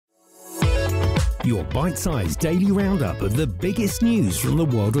your bite-sized daily roundup of the biggest news from the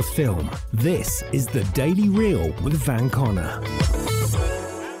world of film. This is the Daily Reel with Van Connor.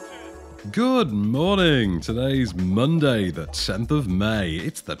 Good morning! Today's Monday, the 10th of May.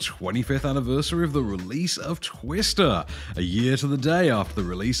 It's the 25th anniversary of the release of Twister, a year to the day after the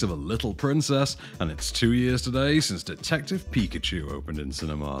release of A Little Princess, and it's 2 years today since Detective Pikachu opened in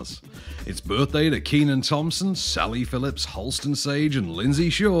cinemas. It's birthday to Kenan Thompson, Sally Phillips, Halston Sage, and Lindsay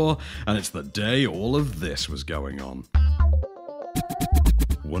Shaw, and it's the day all of this was going on.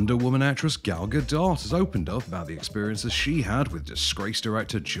 Wonder Woman actress Gal Gadot has opened up about the experiences she had with disgraced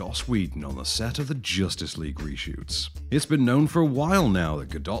director Joss Whedon on the set of the Justice League reshoots. It's been known for a while now that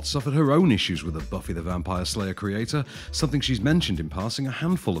Gadot suffered her own issues with the Buffy the Vampire Slayer creator, something she's mentioned in passing a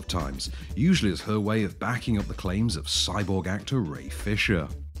handful of times, usually as her way of backing up the claims of cyborg actor Ray Fisher.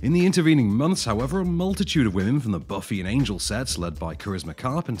 In the intervening months, however, a multitude of women from the Buffy and Angel sets, led by Charisma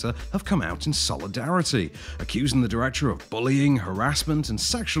Carpenter, have come out in solidarity, accusing the director of bullying, harassment, and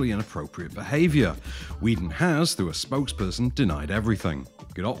sexually inappropriate behaviour. Whedon has, through a spokesperson, denied everything.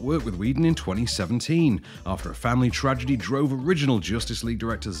 Gadot worked with Whedon in 2017, after a family tragedy drove original Justice League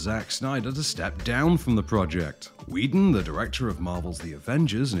director Zack Snyder to step down from the project. Whedon, the director of Marvel's The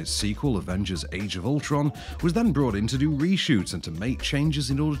Avengers and its sequel Avengers Age of Ultron, was then brought in to do reshoots and to make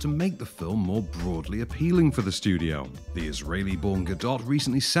changes in order to make the film more broadly appealing for the studio. The Israeli-born Gadot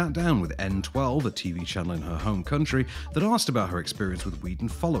recently sat down with N12, a TV channel in her home country, that asked about her experience with Whedon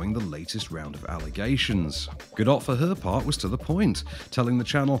following the latest round of allegations. Gadot, for her part, was to the point, telling the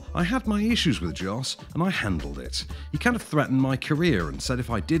channel, "I had my issues with Joss, and I handled it. He kind of threatened my career and said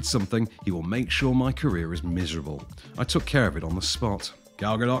if I did something, he will make sure my career is miserable. I took care of it on the spot."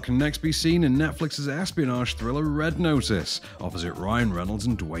 Gal Gadot can next be seen in Netflix's espionage thriller Red Notice, opposite Ryan Reynolds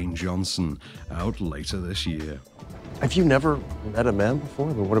and Dwayne Johnson, out later this year. Have you never met a man before?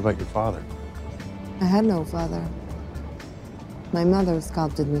 But what about your father? I had no father. My mother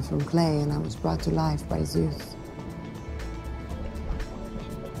sculpted me from clay, and I was brought to life by Zeus.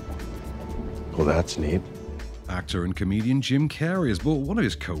 Well, that's neat. Actor and comedian Jim Carrey has bought one of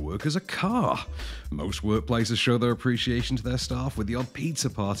his co-workers a car. Most workplaces show their appreciation to their staff with the odd pizza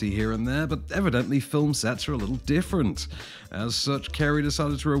party here and there, but evidently film sets are a little different. As such, Carrey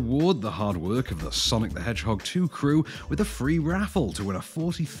decided to reward the hard work of the Sonic the Hedgehog 2 crew with a free raffle to win a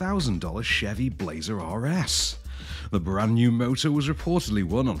 $40,000 Chevy Blazer RS. The brand new motor was reportedly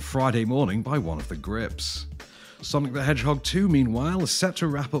won on Friday morning by one of the grips. Sonic the Hedgehog 2, meanwhile, is set to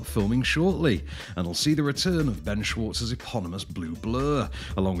wrap up filming shortly, and will see the return of Ben Schwartz's eponymous Blue Blur,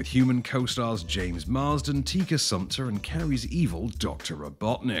 along with human co-stars James Marsden, Tika Sumpter, and Carrey's evil Dr.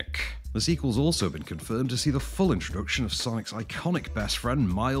 Robotnik. The sequel's also been confirmed to see the full introduction of Sonic's iconic best friend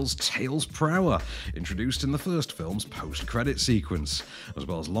Miles Tails Prower, introduced in the first film's post-credit sequence, as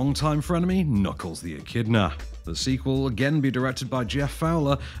well as longtime frenemy Knuckles the Echidna. The sequel will again be directed by Jeff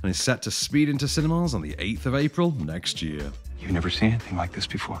Fowler and is set to speed into cinemas on the 8th of April next year. You've never seen anything like this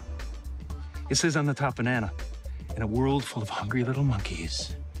before. It says on the top banana, in a world full of hungry little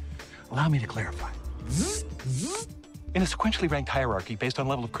monkeys. Allow me to clarify. In a sequentially ranked hierarchy based on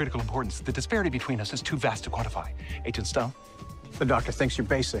level of critical importance, the disparity between us is too vast to quantify. Agent Stone? The doctor thinks you're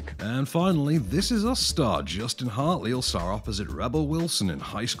basic. And finally, This Is Us star Justin Hartley will star opposite Rebel Wilson in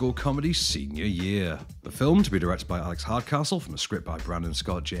high school comedy Senior Year. The film, to be directed by Alex Hardcastle from a script by Brandon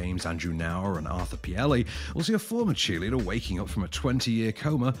Scott James, Andrew Nauer, and Arthur Pielli, will see a former cheerleader waking up from a 20-year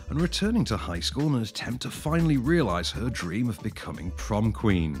coma and returning to high school in an attempt to finally realize her dream of becoming prom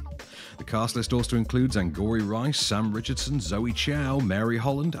queen. The cast list also includes Angourie Rice, Sam Richardson, Zoe Chow, Mary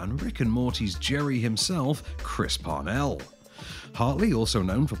Holland, and Rick and Morty's Jerry himself, Chris Parnell. Hartley, also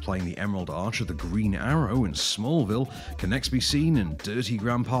known for playing the Emerald Archer the Green Arrow in Smallville, can next be seen in Dirty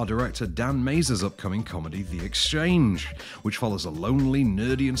Grandpa director Dan Mazer's upcoming comedy The Exchange, which follows a lonely,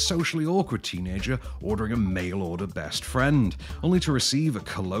 nerdy, and socially awkward teenager ordering a mail-order best friend, only to receive a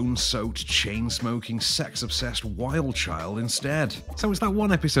cologne-soaked, chain-smoking, sex-obsessed wild child instead. So it's that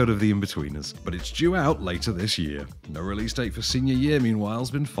one episode of The Inbetweeners, but it's due out later this year. No release date for Senior Year, meanwhile, has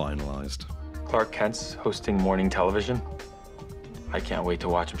been finalized. Clark Kent's hosting morning television. I can't wait to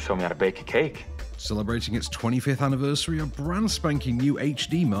watch him show me how to bake a cake. Celebrating its 25th anniversary, a brand spanking new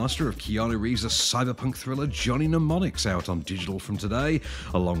HD master of Keanu Reeves' cyberpunk thriller Johnny Mnemonic's out on digital from today,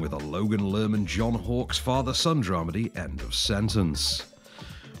 along with a Logan Lerman John Hawkes father-son dramedy End of Sentence.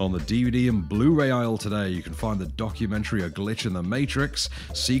 On the DVD and Blu-ray aisle today, you can find the documentary A Glitch in the Matrix,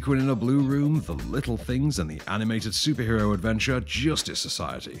 Sequin in a Blue Room, The Little Things, and the animated superhero adventure Justice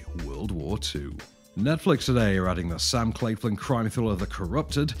Society World War II. Netflix today are adding the Sam Claflin crime thriller The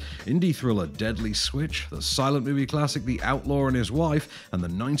Corrupted, indie thriller Deadly Switch, the silent movie classic The Outlaw and His Wife, and the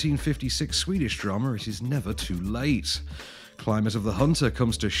 1956 Swedish drama It Is Never Too Late. Climate of the Hunter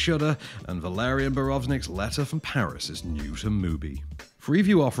comes to Shudder, and Valerian Borownik's Letter from Paris is new to Mubi.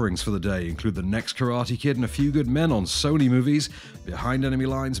 Preview offerings for the day include The Next Karate Kid and A Few Good Men on Sony Movies, Behind Enemy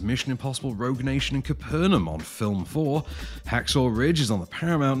Lines, Mission Impossible, Rogue Nation and Capernaum on Film 4, Hacksaw Ridge is on the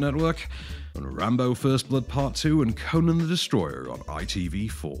Paramount Network, and Rambo First Blood Part 2 and Conan the Destroyer on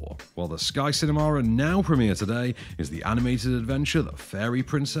ITV4. While the Sky Cinema and Now premiere today is the animated adventure The Fairy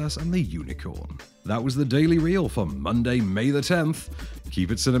Princess and the Unicorn. That was the Daily Reel for Monday, May the 10th.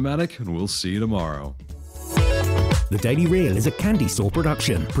 Keep it cinematic and we'll see you tomorrow. The Daily Reel is a Candystore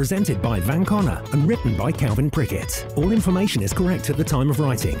production, presented by Van Connor and written by Calvin Prickett. All information is correct at the time of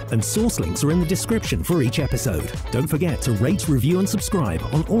writing, and source links are in the description for each episode. Don't forget to rate, review and subscribe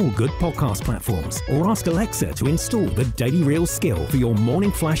on all good podcast platforms, or ask Alexa to install the Daily Reel skill for your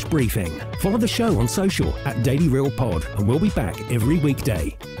morning flash briefing. Follow the show on social at Daily Reel Pod, and we'll be back every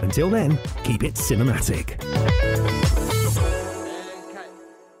weekday. Until then, keep it cinematic.